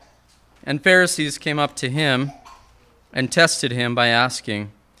And Pharisees came up to him and tested him by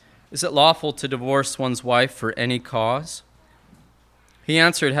asking, "Is it lawful to divorce one's wife for any cause?" He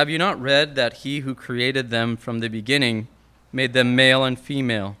answered, "Have you not read that he who created them from the beginning made them male and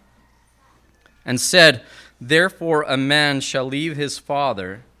female, and said, 'Therefore a man shall leave his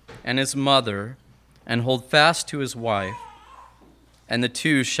father and his mother and hold fast to his wife, and the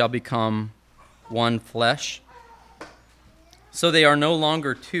two shall become one flesh'? So they are no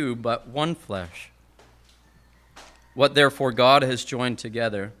longer two, but one flesh. What therefore God has joined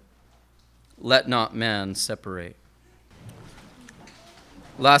together, let not man separate."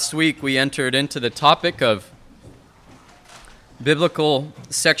 Last week we entered into the topic of biblical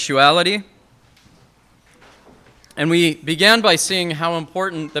sexuality, and we began by seeing how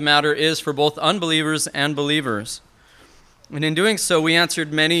important the matter is for both unbelievers and believers. And in doing so, we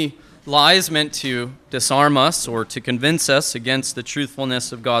answered many lies meant to disarm us or to convince us against the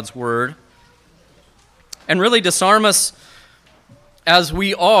truthfulness of God's word, and really disarm us as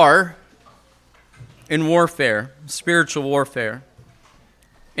we are in warfare, spiritual warfare.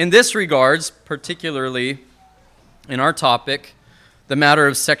 In this regards, particularly in our topic, the matter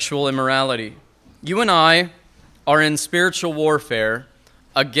of sexual immorality. You and I are in spiritual warfare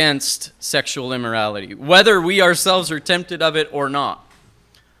against sexual immorality, whether we ourselves are tempted of it or not.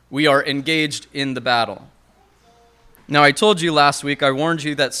 We are engaged in the battle. Now, I told you last week, I warned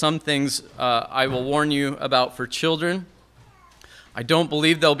you that some things I will warn you about for children. I don't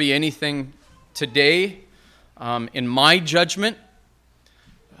believe there'll be anything today, in my judgment,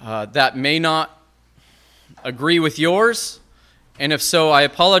 that may not agree with yours. And if so, I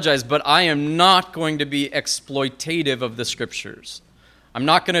apologize, but I am not going to be exploitative of the Scriptures. I'm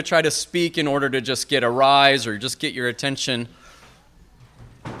not going to try to speak in order to just get a rise or just get your attention.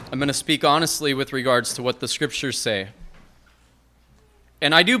 I'm going to speak honestly with regards to what the Scriptures say.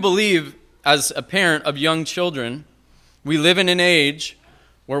 And I do believe, as a parent of young children, we live in an age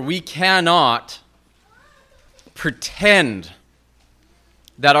where we cannot pretend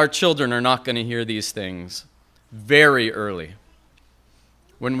that our children are not going to hear these things very early.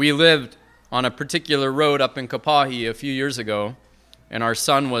 When we lived on a particular road up in Kapahi a few years ago, and our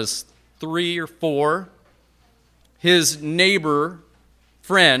son was 3 or 4, his neighbor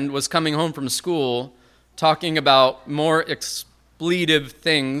friend was coming home from school talking about more expletive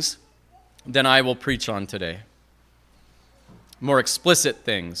things than I will preach on today. More explicit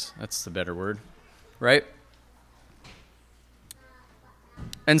things, that's the better word, right?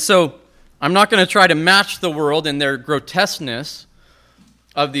 And so I'm not going to try to match the world in their grotesqueness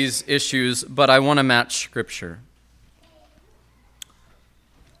of these issues, but I want to match Scripture.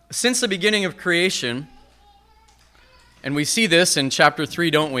 Since the beginning of creation, and we see this in chapter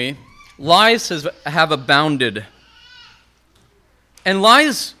 3, don't we? Lies have abounded. And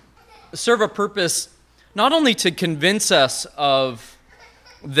lies serve a purpose not only to convince us of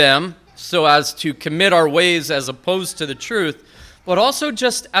them so as to commit our ways as opposed to the truth, but also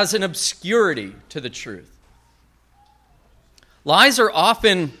just as an obscurity to the truth. Lies are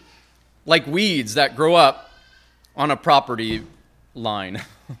often like weeds that grow up on a property line.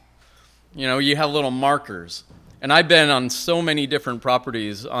 You know, you have little markers. And I've been on so many different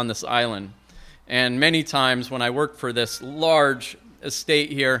properties on this island. And many times when I worked for this large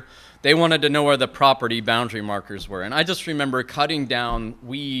estate here, they wanted to know where the property boundary markers were. And I just remember cutting down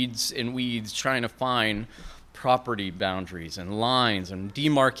weeds and weeds, trying to find property boundaries and lines and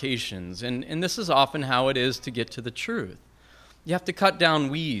demarcations. And this is often how it is to get to the truth. You have to cut down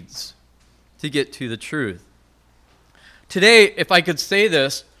weeds to get to the truth. Today, if I could say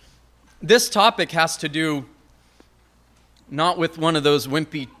this topic has to do not with one of those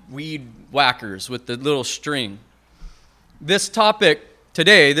wimpy weed whackers with the little string. This topic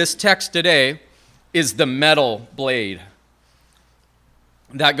today, this text today, is the metal blade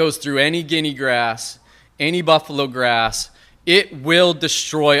that goes through any guinea grass, any buffalo grass. It will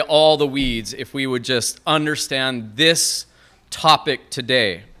destroy all the weeds if we would just understand this topic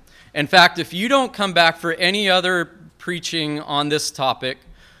today. In fact, if you don't come back for any other preaching on this topic,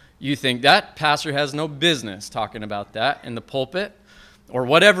 you think that pastor has no business talking about that in the pulpit or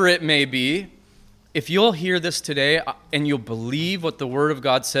whatever it may be. If you'll hear this today and you'll believe what the Word of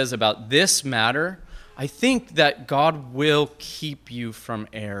God says about this matter, I think that God will keep you from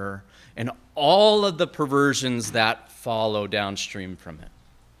error and all of the perversions that follow downstream from it.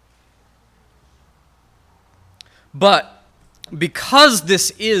 But because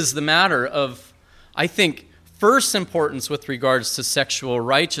this is the matter of, I think, first importance with regards to sexual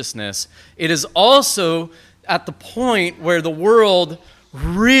righteousness, it is also at the point where the world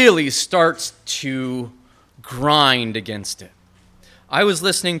really starts to grind against it. I was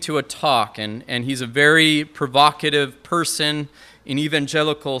listening to a talk, and he's a very provocative person in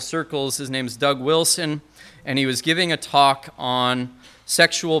evangelical circles. His name's Doug Wilson, and he was giving a talk on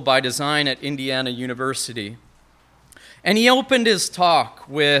sexual by design at Indiana University. And he opened his talk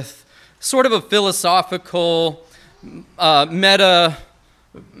with sort of a philosophical, meta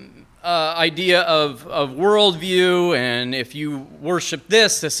idea of worldview, and if you worship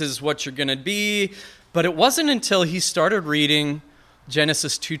this is what you're going to be. But it wasn't until he started reading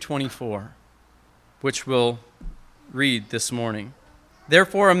Genesis 2:24, which we'll read this morning.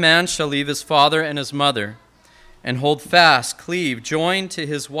 Therefore a man shall leave his father and his mother, and hold fast, cleave, joined to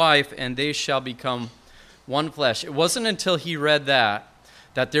his wife, and they shall become one flesh. It wasn't until he read that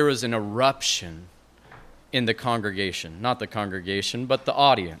there was an eruption in the congregation. Not the congregation, but the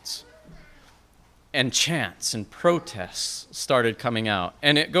audience. And chants and protests started coming out.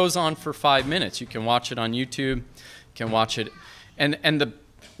 And it goes on for 5 minutes. You can watch it on YouTube. You can watch it. And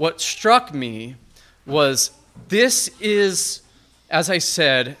what struck me was this is, as I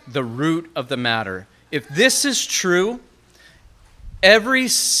said, the root of the matter. If this is true,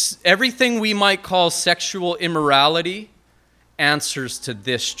 everything we might call sexual immorality answers to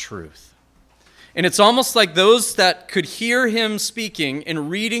this truth. And it's almost like those that could hear him speaking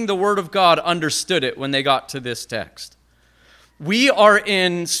and reading the Word of God understood it when they got to this text. We are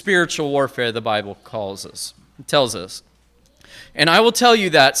in spiritual warfare, the Bible tells us. And I will tell you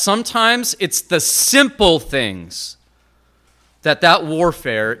that sometimes it's the simple things that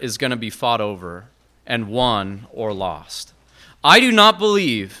warfare is going to be fought over and won or lost. I do not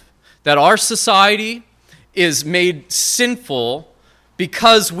believe that our society is made sinful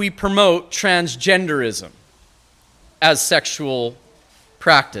because we promote transgenderism as sexual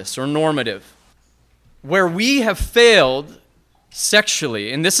practice or normative. Where we have failed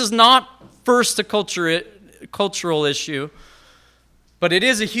sexually, and this is not first a cultural issue, but it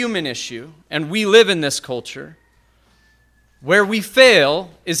is a human issue, and we live in this culture. Where we fail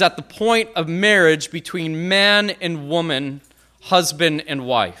is at the point of marriage between man and woman, husband and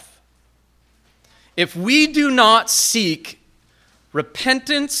wife. If we do not seek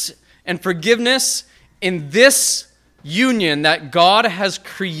repentance and forgiveness in this union that God has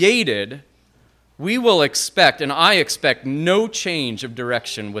created, we will expect, and I expect, no change of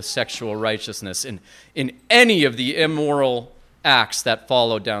direction with sexual righteousness in any of the immoral acts that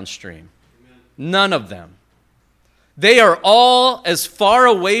follow downstream. None of them. They are all as far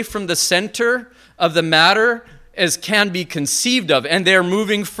away from the center of the matter as can be conceived of, and they're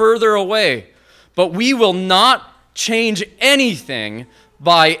moving further away. But we will not change anything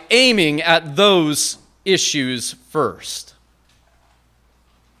by aiming at those issues first.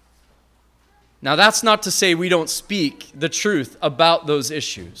 Now, that's not to say we don't speak the truth about those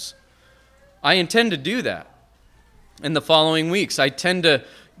issues. I intend to do that in the following weeks. I tend to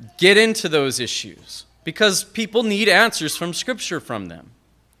get into those issues because people need answers from Scripture from them.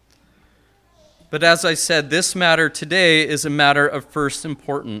 But as I said, this matter today is a matter of first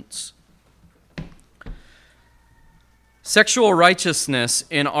importance. Sexual righteousness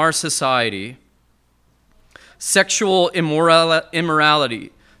in our society, sexual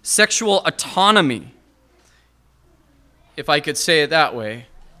immorality, sexual autonomy, if I could say it that way,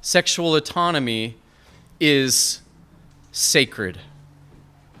 sexual autonomy is sacred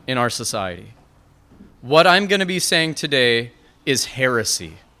in our society. What I'm going to be saying today is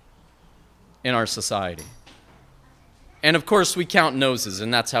heresy in our society. And of course, we count noses,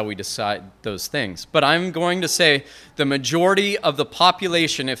 and that's how we decide those things. But I'm going to say the majority of the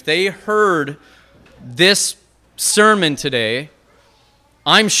population, if they heard this sermon today,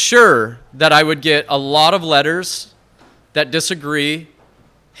 I'm sure that I would get a lot of letters that disagree,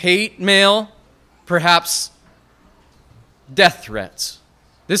 hate mail, perhaps death threats.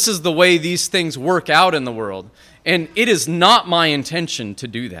 This is the way these things work out in the world. And it is not my intention to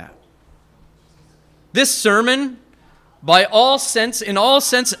do that. This sermon, in all sense,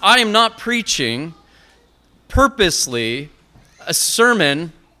 I am not preaching purposely a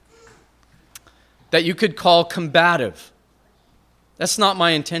sermon that you could call combative. That's not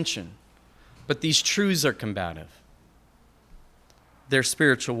my intention. But these truths are combative. They're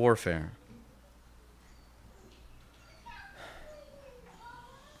spiritual warfare.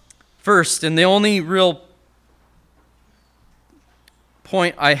 First, and the only real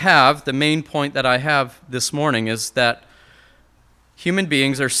point I have, the main point that I have this morning, is that human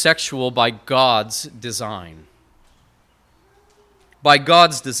beings are sexual by God's design. By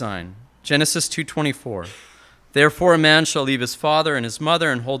God's design. Genesis 2:24. Therefore a man shall leave his father and his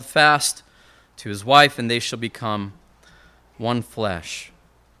mother and hold fast to his wife, and they shall become one flesh.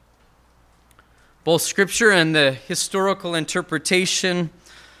 Both Scripture and the historical interpretation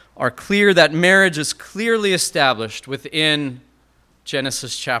are clear that marriage is clearly established within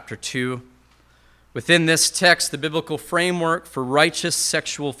Genesis chapter 2. Within this text, the biblical framework for righteous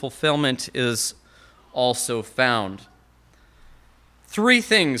sexual fulfillment is also found. Three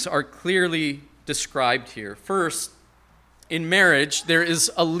things are clearly described here. First, in marriage, there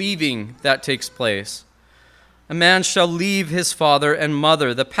is a leaving that takes place. A man shall leave his father and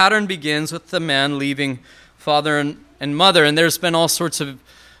mother. The pattern begins with the man leaving father and mother, and there's been all sorts of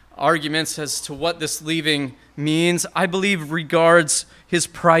arguments as to what this leaving means. I believe regards his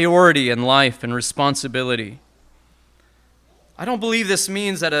priority in life and responsibility. I don't believe this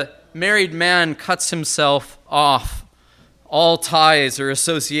means that a married man cuts himself off all ties or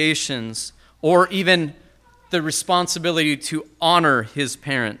associations, or even the responsibility to honor his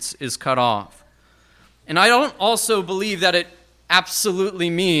parents is cut off. And I don't also believe that it absolutely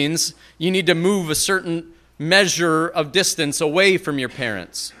means you need to move a certain measure of distance away from your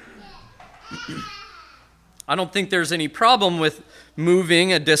parents. I don't think there's any problem with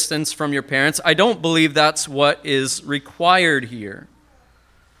moving a distance from your parents. I don't believe that's what is required here.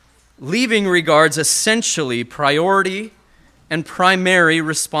 Leaving regards essentially priority and primary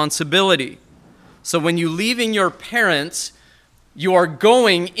responsibility. So when you're leaving your parents, you are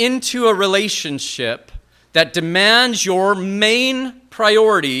going into a relationship that demands your main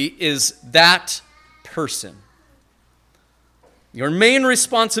priority is that person. Your main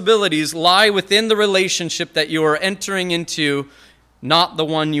responsibilities lie within the relationship that you are entering into, not the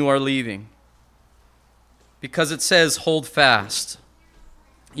one you are leaving. Because it says, hold fast.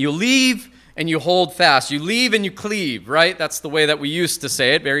 You leave and you hold fast. You leave and you cleave, right? That's the way that we used to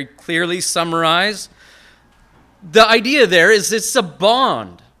say it, very clearly summarized. The idea there is it's a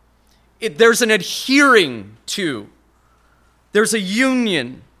bond. There's an adhering to. There's a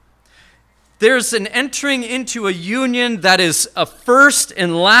union. There's an entering into a union that is of first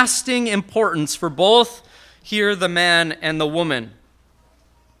and lasting importance for both here the man and the woman.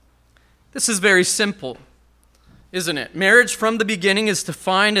 This is very simple, isn't it? Marriage from the beginning is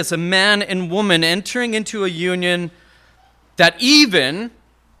defined as a man and woman entering into a union that even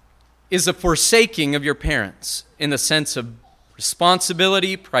is a forsaking of your parents in the sense of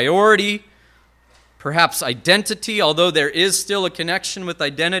responsibility, priority, perhaps identity, although there is still a connection with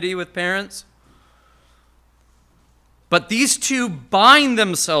identity with parents. But these two bind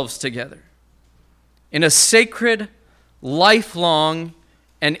themselves together in a sacred, lifelong,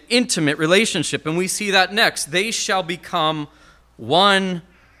 and intimate relationship. And we see that next. They shall become one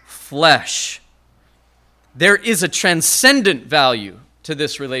flesh. There is a transcendent value to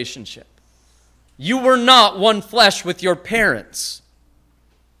this relationship. You were not one flesh with your parents.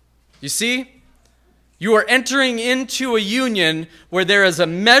 You see? You are entering into a union where there is a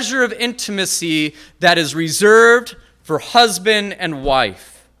measure of intimacy that is reserved for husband and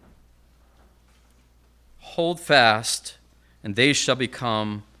wife. Hold fast, and they shall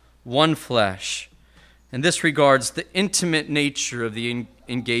become one flesh. And this regards the intimate nature of the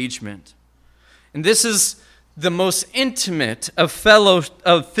engagement. And this is the most intimate of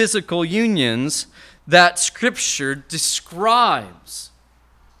physical unions that Scripture describes,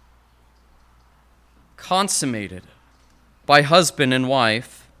 consummated by husband and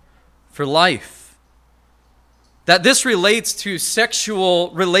wife for life. That this relates to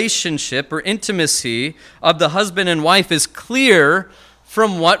sexual relationship or intimacy of the husband and wife is clear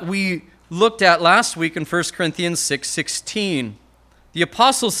from what we looked at last week in 1 Corinthians 6:16. The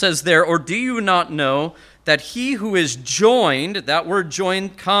apostle says there, or do you not know that he who is joined, that word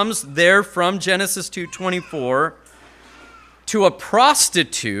joined comes there from Genesis 2:24, to a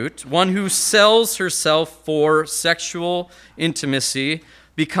prostitute, one who sells herself for sexual intimacy,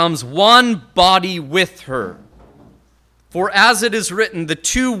 becomes one body with her. For as it is written, the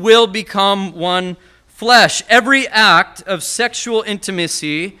two will become one flesh. Every act of sexual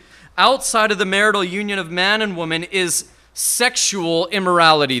intimacy outside of the marital union of man and woman is sexual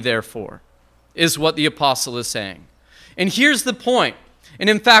immorality, therefore, is what the apostle is saying. And here's the point. And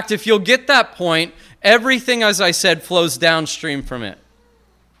in fact, if you'll get that point, everything, as I said, flows downstream from it.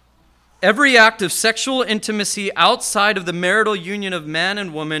 Every act of sexual intimacy outside of the marital union of man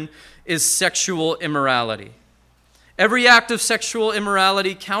and woman is sexual immorality. Every act of sexual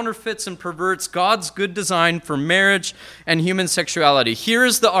immorality counterfeits and perverts God's good design for marriage and human sexuality. Here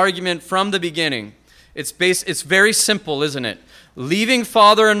is the argument from the beginning. It's very simple, isn't it? Leaving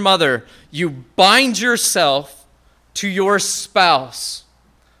father and mother, you bind yourself to your spouse.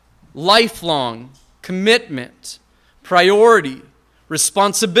 Lifelong commitment, priority,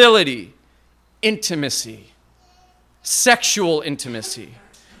 responsibility, intimacy, sexual intimacy.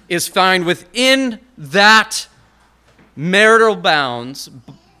 is found within that marital bounds,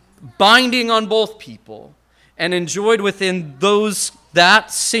 binding on both people, and enjoyed within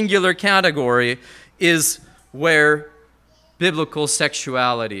that singular category is where biblical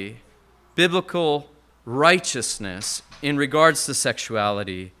sexuality, biblical righteousness in regards to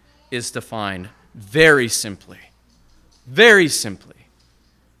sexuality is defined very simply. Very simply.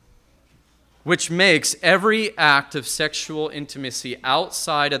 Which makes every act of sexual intimacy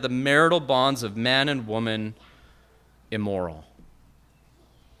outside of the marital bonds of man and woman immoral.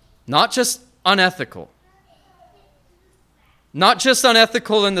 Not just unethical. Not just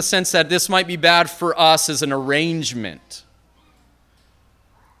unethical in the sense that this might be bad for us as an arrangement,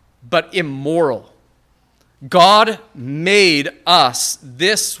 but immoral. God made us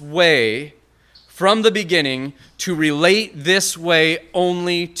this way from the beginning to relate this way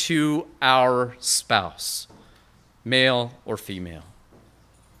only to our spouse, male or female.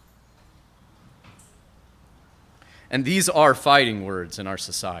 And these are fighting words in our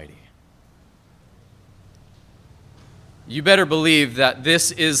society. You better believe that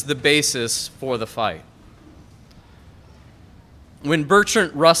this is the basis for the fight. When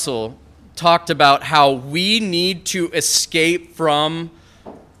Bertrand Russell talked about how we need to escape from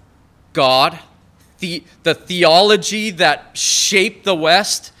God, the theology that shaped the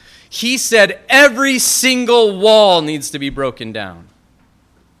West, he said every single wall needs to be broken down.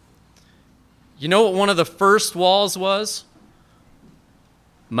 You know what one of the first walls was?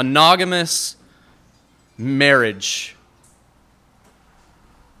 Monogamous marriage.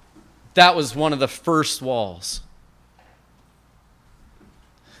 That was one of the first walls.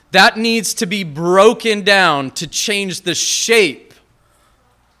 That needs to be broken down to change the shape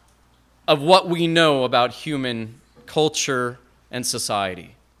of what we know about human culture and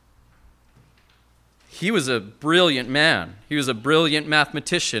society. He was a brilliant man. He was a brilliant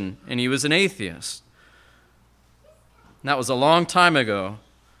mathematician, and he was an atheist. And that was a long time ago,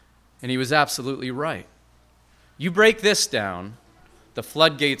 and he was absolutely right. You break this down, the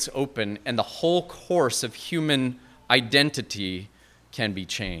floodgates open, and the whole course of human identity can be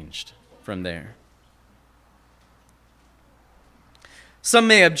changed from there. Some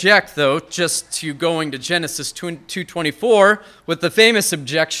may object, though, just to going to Genesis 2:24 with the famous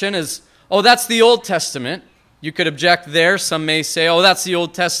objection is, oh, that's the Old Testament. You could object there. Some may say, oh, that's the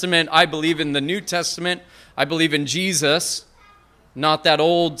Old Testament. I believe in the New Testament. I believe in Jesus, not that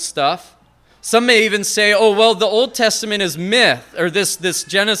old stuff. Some may even say, oh, well, the Old Testament is myth, or this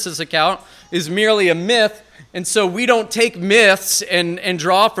Genesis account is merely a myth, and so we don't take myths and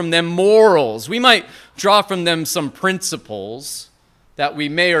draw from them morals. We might draw from them some principles that we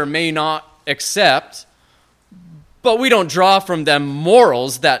may or may not accept, but we don't draw from them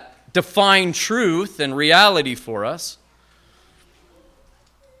morals that define truth and reality for us.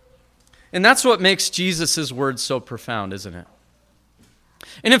 And that's what makes Jesus' words so profound, isn't it?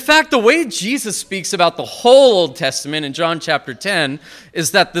 And in fact, the way Jesus speaks about the whole Old Testament in John chapter 10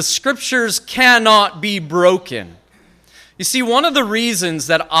 is that the scriptures cannot be broken. You see, one of the reasons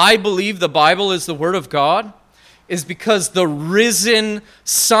that I believe the Bible is the Word of God is because the risen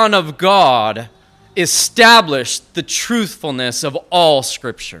Son of God established the truthfulness of all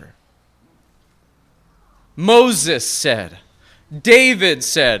Scripture. Moses said, David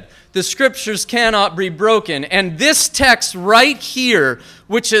said, the Scriptures cannot be broken. And this text right here,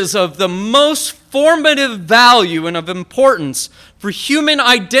 which is of the most formative value and of importance for human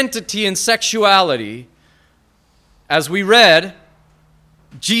identity and sexuality, as we read,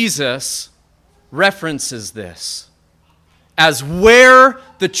 Jesus references this as where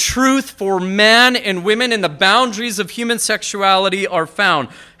the truth for man and women and the boundaries of human sexuality are found.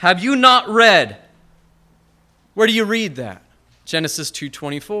 Have you not read? Where do you read that? Genesis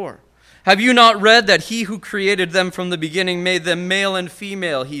 2:24. Have you not read that he who created them from the beginning made them male and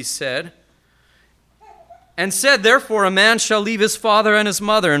female, he said? And said, therefore, a man shall leave his father and his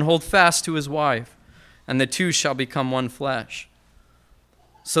mother and hold fast to his wife, and the two shall become one flesh.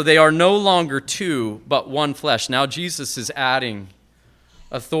 So they are no longer two, but one flesh. Now Jesus is adding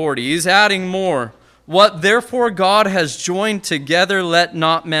authority. He's adding more. What therefore God has joined together, let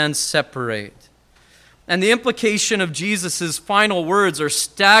not man separate. And the implication of Jesus' final words are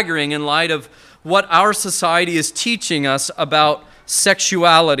staggering in light of what our society is teaching us about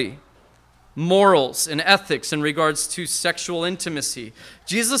sexuality, morals, and ethics in regards to sexual intimacy.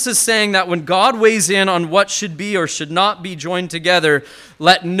 Jesus is saying that when God weighs in on what should be or should not be joined together,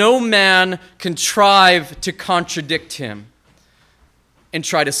 let no man contrive to contradict him and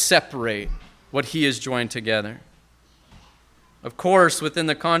try to separate what he has joined together. Of course, within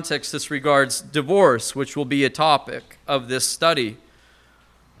the context, this regards divorce, which will be a topic of this study.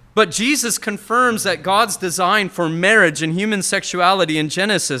 But Jesus confirms that God's design for marriage and human sexuality in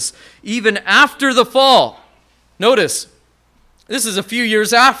Genesis, even after the fall. Notice, this is a few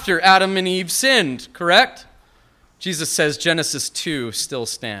years after Adam and Eve sinned, correct? Jesus says Genesis 2 still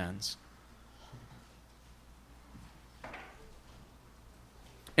stands.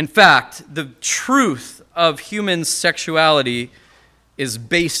 In fact, the truth of human sexuality is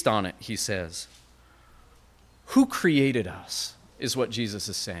based on it, he says. Who created us is what Jesus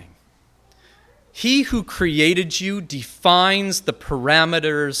is saying. He who created you defines the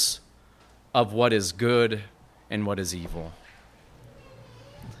parameters of what is good and what is evil.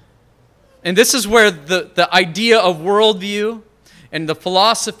 And this is where the idea of worldview and the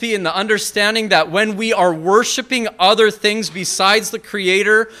philosophy and the understanding that when we are worshiping other things besides the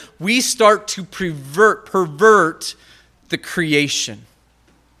Creator, we start to pervert the creation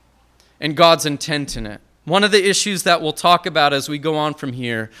and God's intent in it. One of the issues that we'll talk about as we go on from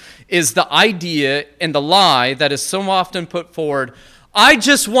here is the idea and the lie that is so often put forward, I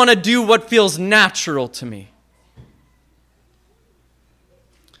just want to do what feels natural to me.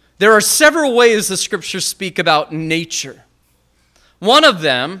 There are several ways the Scriptures speak about nature. One of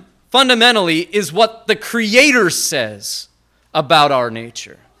them, fundamentally, is what the Creator says about our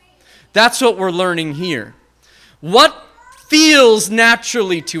nature. That's what we're learning here. What feels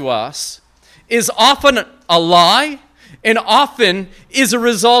naturally to us is often a lie and often is a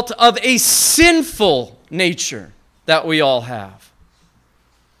result of a sinful nature that we all have.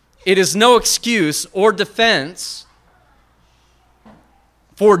 It is no excuse or defense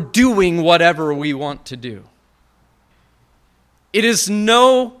for doing whatever we want to do. It is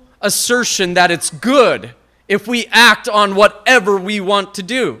no assertion that it's good if we act on whatever we want to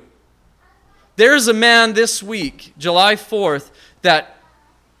do. There's a man this week, July 4th, that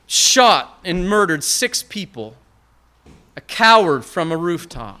shot and murdered 6 people, a coward from a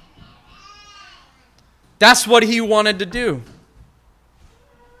rooftop. That's what he wanted to do.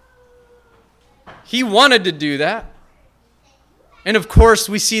 He wanted to do that. And of course,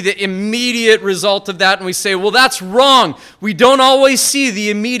 we see the immediate result of that and we say, well, that's wrong. We don't always see the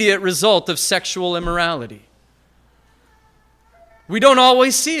immediate result of sexual immorality. We don't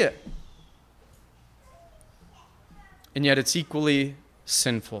always see it. And yet it's equally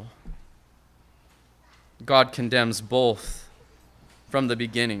sinful. God condemns both from the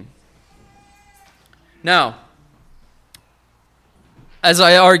beginning. Now, as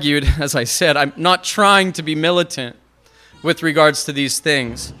I said, I'm not trying to be militant with regards to these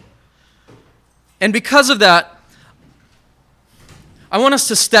things. And because of that, I want us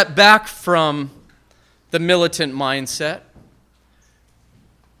to step back from the militant mindset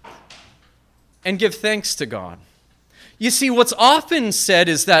and give thanks to God. You see, what's often said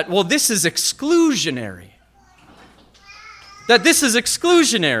is that, well, this is exclusionary. That this is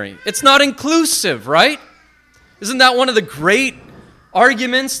exclusionary. It's not inclusive, right? Isn't that one of the great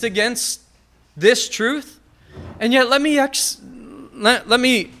arguments against this truth? And yet, let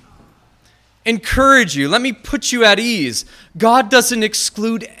me encourage you. Let me put you at ease. God doesn't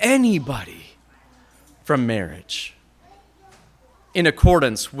exclude anybody from marriage in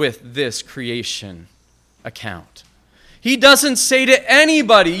accordance with this creation account. He doesn't say to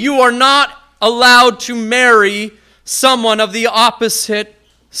anybody, you are not allowed to marry someone of the opposite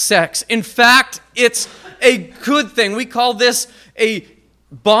sex. In fact, it's a good thing. We call this a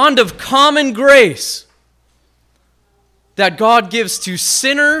bond of common grace that God gives to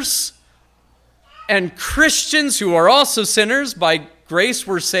sinners and Christians who are also sinners. By grace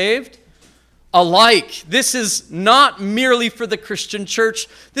we're saved alike. This is not merely for the Christian church.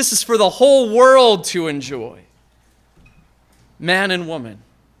 This is for the whole world to enjoy. Man and woman.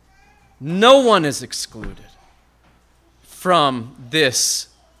 No one is excluded from this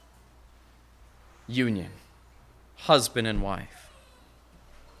union. Husband and wife.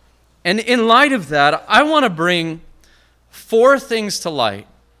 And in light of that, I want to bring 4 things to light.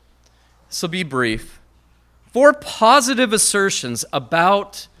 This will be brief. 4 positive assertions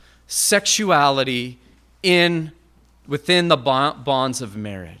about sexuality within the bonds of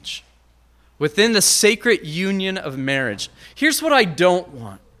marriage. Within the sacred union of marriage. Here's what I don't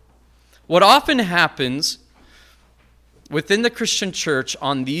want. What often happens within the Christian church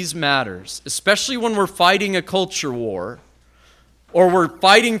on these matters, especially when we're fighting a culture war, or we're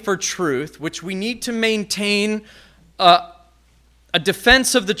fighting for truth, which we need to maintain a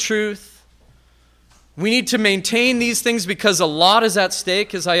defense of the truth. We need to maintain these things because a lot is at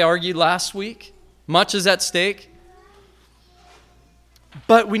stake, as I argued last week. Much is at stake.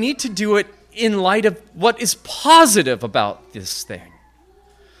 But we need to do it in light of what is positive about this thing.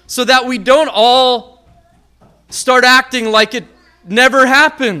 So that we don't all start acting like it never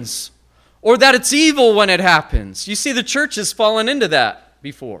happens, or that it's evil when it happens. You see, the church has fallen into that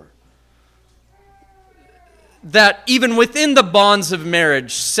before. That even within the bonds of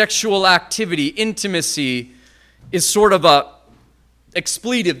marriage, sexual activity, intimacy is sort of a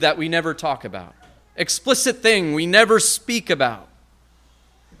expletive that we never talk about. Explicit thing we never speak about.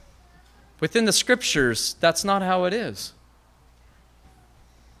 Within the scriptures, that's not how it is.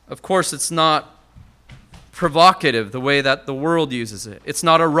 Of course, it's not provocative the way that the world uses it. It's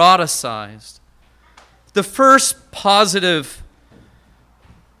not eroticized. The first positive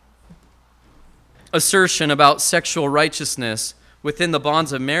assertion about sexual righteousness within the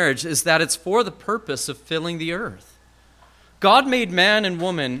bonds of marriage is that it's for the purpose of filling the earth. God made man and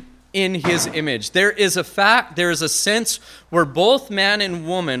woman in his image. There is a sense where both man and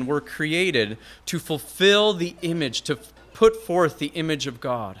woman were created to fulfill the image, to put forth the image of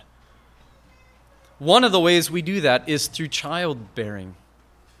God. One of the ways we do that is through childbearing,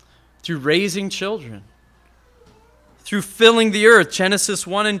 through raising children, through filling the earth. Genesis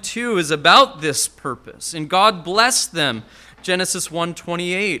 1 and 2 is about this purpose. And God blessed them, Genesis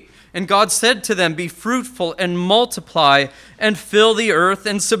 1:28. And God said to them, "Be fruitful and multiply and fill the earth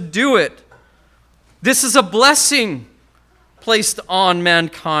and subdue it." This is a blessing placed on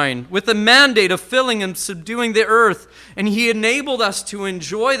mankind with a mandate of filling and subduing the earth. And he enabled us to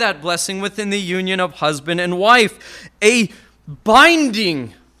enjoy that blessing within the union of husband and wife, a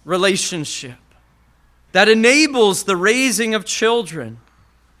binding relationship that enables the raising of children,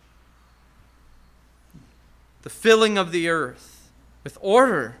 the filling of the earth with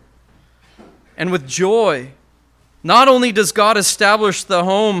order and with joy. Not only does God establish the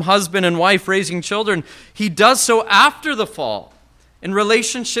home, husband and wife raising children, he does so after the fall in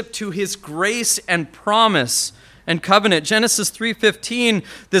relationship to his grace and promise and covenant. Genesis 3:15,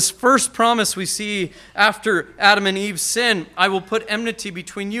 this first promise we see after Adam and Eve's sin, "I will put enmity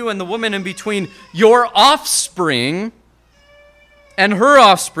between you and the woman, and between your offspring and her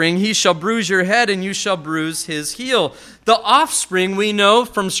offspring. He shall bruise your head, and you shall bruise his heel." The offspring, we know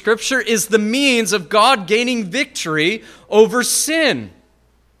from Scripture, is the means of God gaining victory over sin.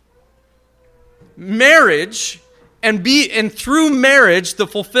 Marriage, and through marriage, the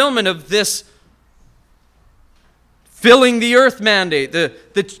fulfillment of this filling the earth mandate,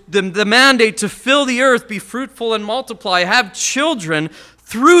 the mandate to fill the earth, be fruitful and multiply, have children.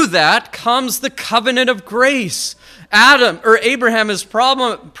 Through that comes the covenant of grace. Abraham has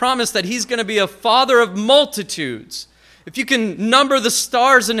promised that he's going to be a father of multitudes. If you can number the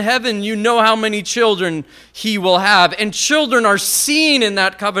stars in heaven, you know how many children he will have. And children are seen in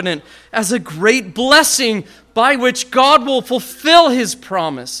that covenant as a great blessing by which God will fulfill his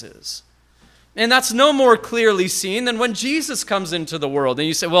promises. And that's no more clearly seen than when Jesus comes into the world. And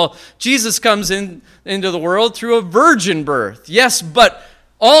you say, well, Jesus comes into the world through a virgin birth. Yes, but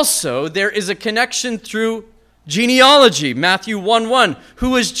also there is a connection through genealogy. Matthew 1:1.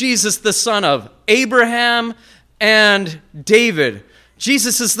 Who is Jesus the son of? Abraham and David.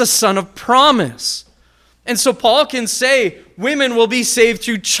 Jesus is the son of promise. And so Paul can say women will be saved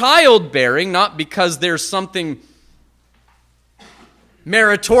through childbearing, not because there's something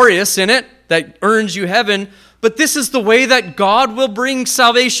meritorious in it that earns you heaven, but this is the way that God will bring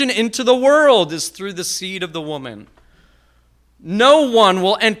salvation into the world, is through the seed of the woman. No one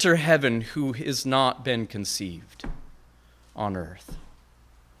will enter heaven who has not been conceived on earth.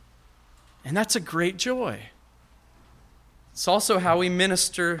 And that's a great joy. It's also how we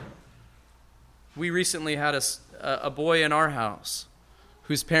minister. We recently had a boy in our house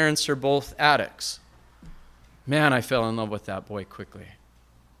whose parents are both addicts. Man, I fell in love with that boy quickly.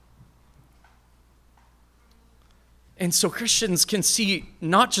 And so Christians can see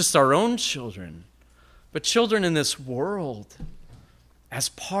not just our own children, but children in this world as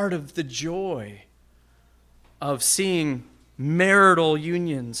part of the joy of seeing marital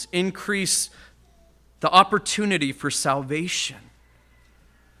unions increase the opportunity for salvation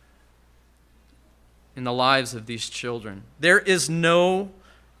in the lives of these children. There is no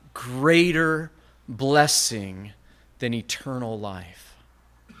greater blessing than eternal life.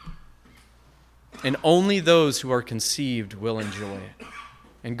 And only those who are conceived will enjoy it.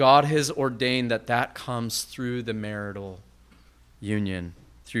 And God has ordained that that comes through the marital union,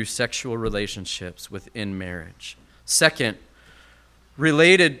 through sexual relationships within marriage. Second,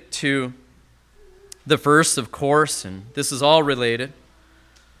 related to the first, of course, and this is all related,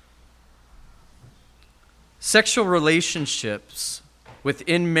 sexual relationships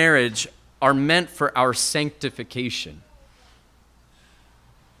within marriage are meant for our sanctification.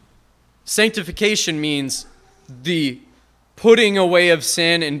 Sanctification means the putting away of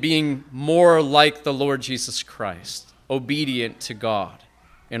sin and being more like the Lord Jesus Christ obedient to God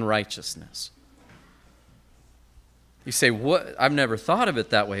in righteousness. You say, what? I've never thought of it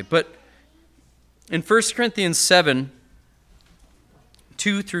that way. But in 1 Corinthians 7,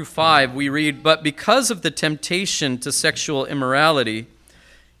 2 through 5, we read, "But because of the temptation to sexual immorality,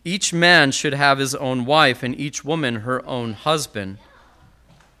 each man should have his own wife, and each woman her own husband.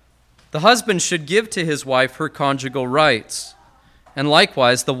 The husband should give to his wife her conjugal rights, and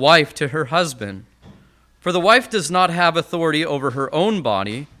likewise the wife to her husband. For the wife does not have authority over her own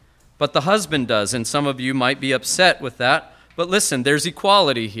body, but the husband does." And some of you might be upset with that, but listen, there's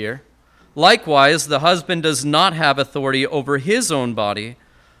equality here. "Likewise, the husband does not have authority over his own body,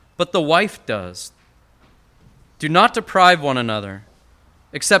 but the wife does. Do not deprive one another,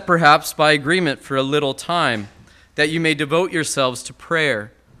 except perhaps by agreement for a little time, that you may devote yourselves to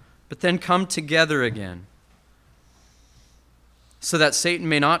prayer, but then come together again, so that Satan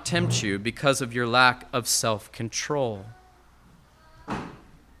may not tempt you because of your lack of self-control."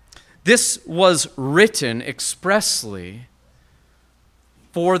 This was written expressly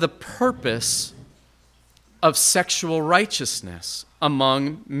for the purpose of sexual righteousness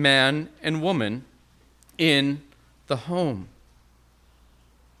among man and woman in the home.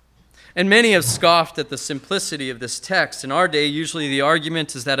 And many have scoffed at the simplicity of this text. In our day, usually the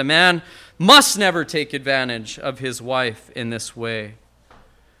argument is that a man must never take advantage of his wife in this way.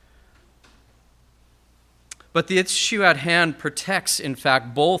 But the issue at hand protects, in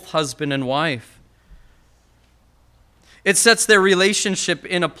fact, both husband and wife. It sets their relationship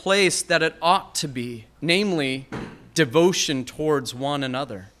in a place that it ought to be, namely, devotion towards one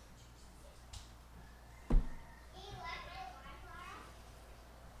another.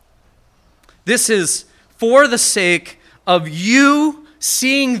 This is for the sake of you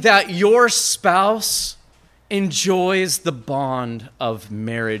seeing that your spouse enjoys the bond of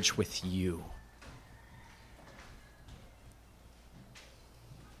marriage with you.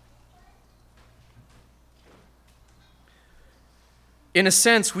 In a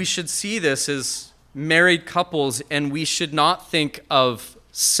sense, we should see this as married couples, and we should not think of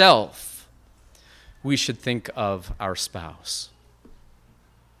self. We should think of our spouse.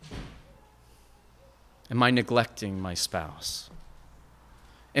 Am I neglecting my spouse?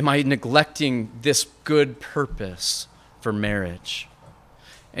 Am I neglecting this good purpose for marriage?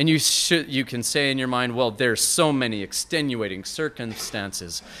 And you can say in your mind, well, there's so many extenuating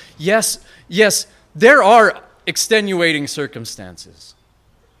circumstances. Yes, there are extenuating circumstances.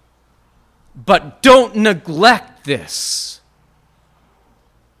 But don't neglect this.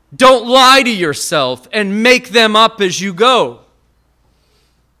 Don't lie to yourself and make them up as you go.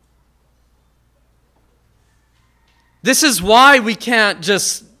 This is why we can't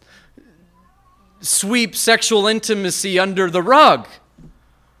just sweep sexual intimacy under the rug.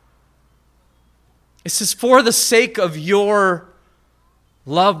 This is for the sake of your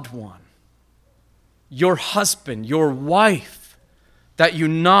loved one, your husband, your wife, that you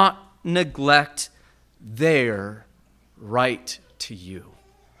not neglect their right to you.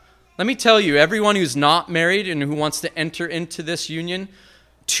 Let me tell you, everyone who's not married and who wants to enter into this union,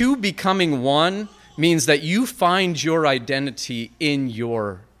 two becoming one means that you find your identity in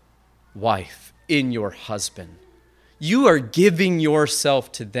your wife, in your husband. You are giving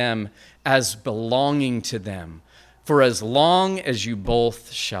yourself to them as belonging to them for as long as you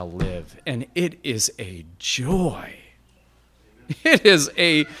both shall live. And it is a joy. It is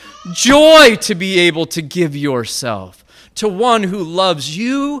a joy to be able to give yourself to one who loves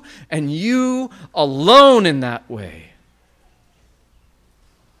you and you alone in that way.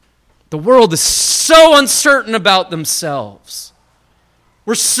 The world is so uncertain about themselves.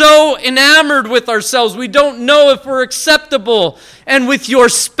 We're so enamored with ourselves, we don't know if we're acceptable. And with your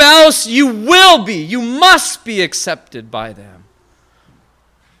spouse, you will be. You must be accepted by them.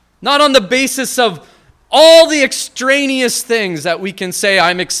 Not on the basis of all the extraneous things that we can say,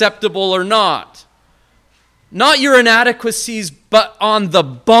 I'm acceptable or not. Not your inadequacies, but on the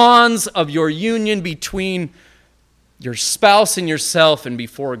bonds of your union between your spouse and yourself and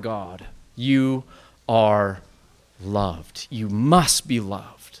before God. You are loved. You must be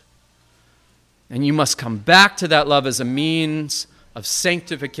loved. And you must come back to that love as a means of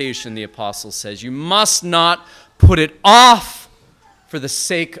sanctification, the apostle says. You must not put it off for the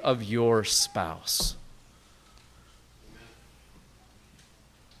sake of your spouse.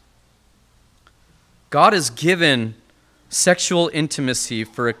 God has given sexual intimacy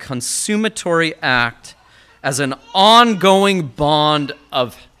for a consummatory act as an ongoing bond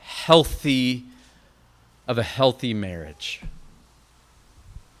of a healthy marriage.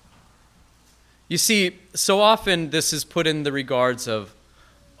 You see, so often this is put in the regards of,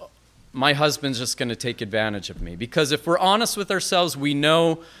 my husband's just going to take advantage of me. Because if we're honest with ourselves, we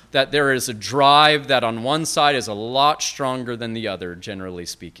know that there is a drive that on one side is a lot stronger than the other, generally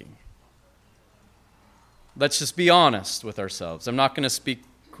speaking. Let's just be honest with ourselves. I'm not going to speak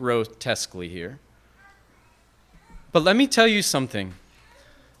grotesquely here. But let me tell you something.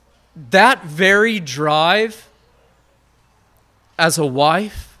 That very drive as a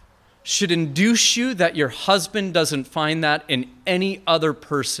wife should induce you that your husband doesn't find that in any other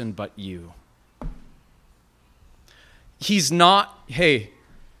person but you. He's not going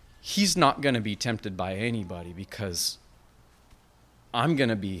to be tempted by anybody because I'm going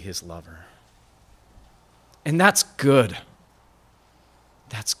to be his lover. And that's good.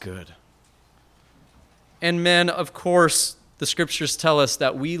 That's good. And men, of course, the scriptures tell us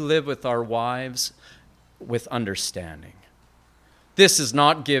that we live with our wives with understanding. This is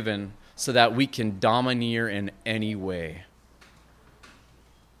not given so that we can domineer in any way.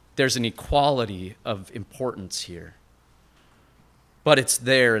 There's an equality of importance here. But it's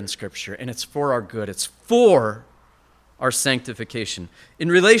there in Scripture, and it's for our good. It's for our sanctification. In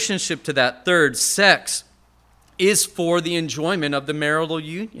relationship to that, third, sex is for the enjoyment of the marital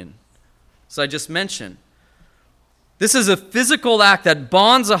union, as I just mentioned. This is a physical act that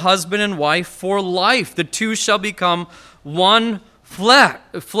bonds a husband and wife for life. The two shall become one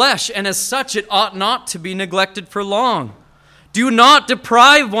flesh, and as such it ought not to be neglected for long. Do not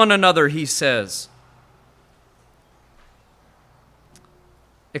deprive one another, he says,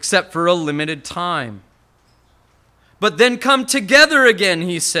 except for a limited time. But then come together again,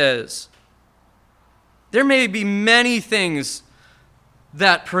 he says. There may be many things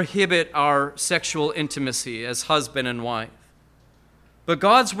that prohibit our sexual intimacy as husband and wife. But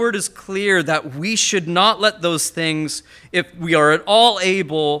God's word is clear that we should not let those things, if we are at all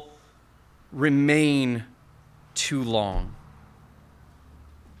able, remain too long.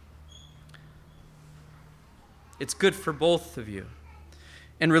 It's good for both of you.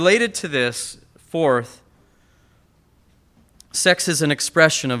 And related to this, fourth, sex is an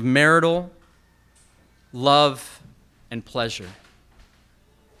expression of marital love and pleasure.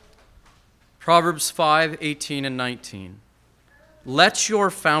 Proverbs 5:18 and 19. Let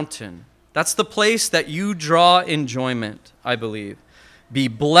your fountain, that's the place that you draw enjoyment, I believe, be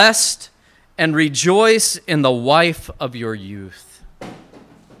blessed and rejoice in the wife of your youth.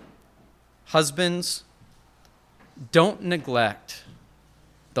 Husbands, don't neglect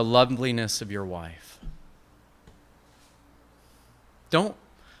the loveliness of your wife. Don't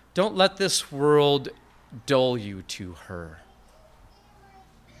let this world dull you to her.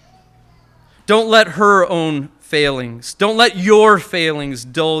 Don't let her own failings, don't let your failings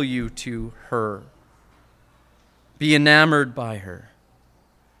dull you to her. Be enamored by her.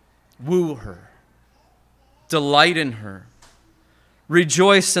 Woo her. Delight in her.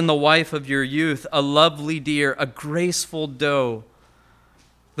 Rejoice in the wife of your youth, a lovely deer, a graceful doe.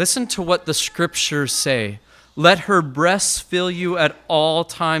 Listen to what the scriptures say. Let her breasts fill you at all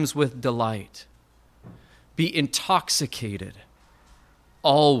times with delight. Be intoxicated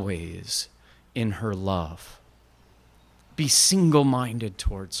always in her love. Be single-minded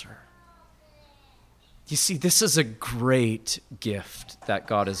towards her. You see, this is a great gift that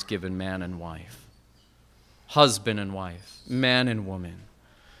God has given man and wife. Husband and wife, man and woman.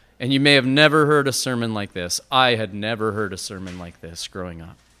 And you may have never heard a sermon like this. I had never heard a sermon like this growing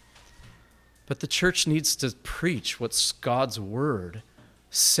up. But the church needs to preach what God's word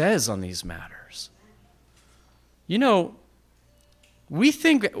says on these matters. You know, we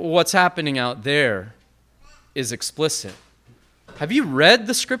think what's happening out there is explicit. Have you read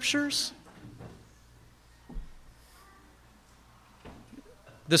the scriptures?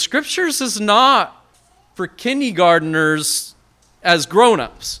 The scriptures is not for kindergartners as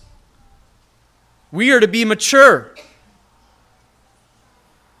grown-ups. We are to be mature.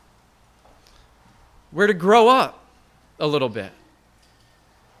 We're to grow up a little bit.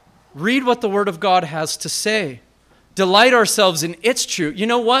 Read what the Word of God has to say. Delight ourselves in its truth. You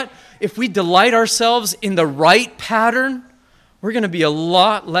know what? If we delight ourselves in the right pattern, we're going to be a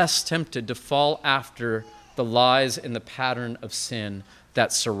lot less tempted to fall after the lies and the pattern of sin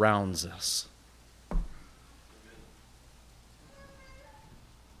that surrounds us.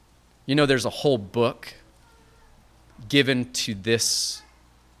 You know, there's a whole book given to this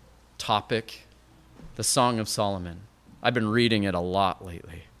topic, the Song of Solomon. I've been reading it a lot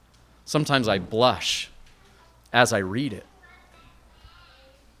lately. Sometimes I blush as I read it.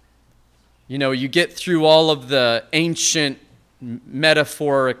 You know, you get through all of the ancient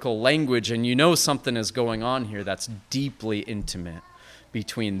metaphorical language and you know something is going on here that's deeply intimate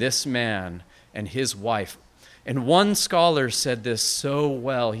between this man and his wife. And one scholar said this so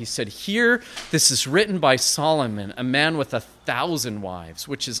well. He said, "Here, this is written by Solomon, a man with 1,000 wives,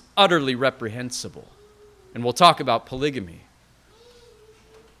 which is utterly reprehensible." And we'll talk about polygamy.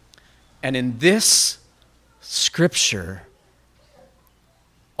 And in this scripture,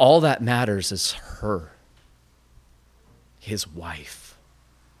 all that matters is her, his wife.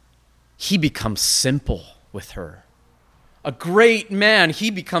 He becomes simple with her. A great man, he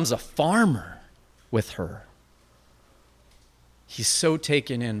becomes a farmer with her. He's so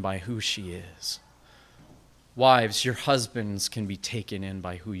taken in by who she is. Wives, your husbands can be taken in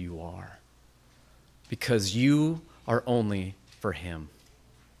by who you are, because you are only for him.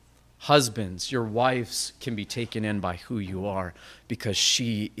 Husbands, your wives can be taken in by who you are, because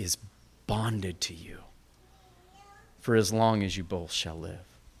she is bonded to you for as long as you both shall live.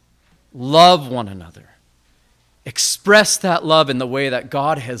 Love one another. Express that love in the way that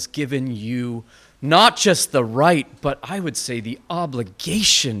God has given you, not just the right, but I would say the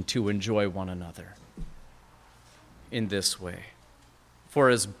obligation to enjoy one another in this way. For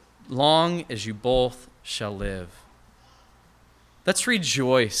as long as you both shall live. Let's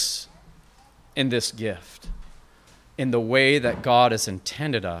rejoice in this gift, in the way that God has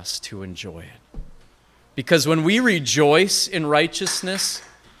intended us to enjoy it. Because when we rejoice in righteousness,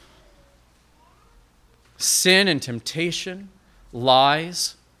 sin and temptation,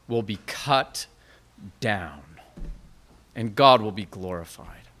 lies will be cut down, and God will be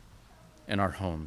glorified in our homes.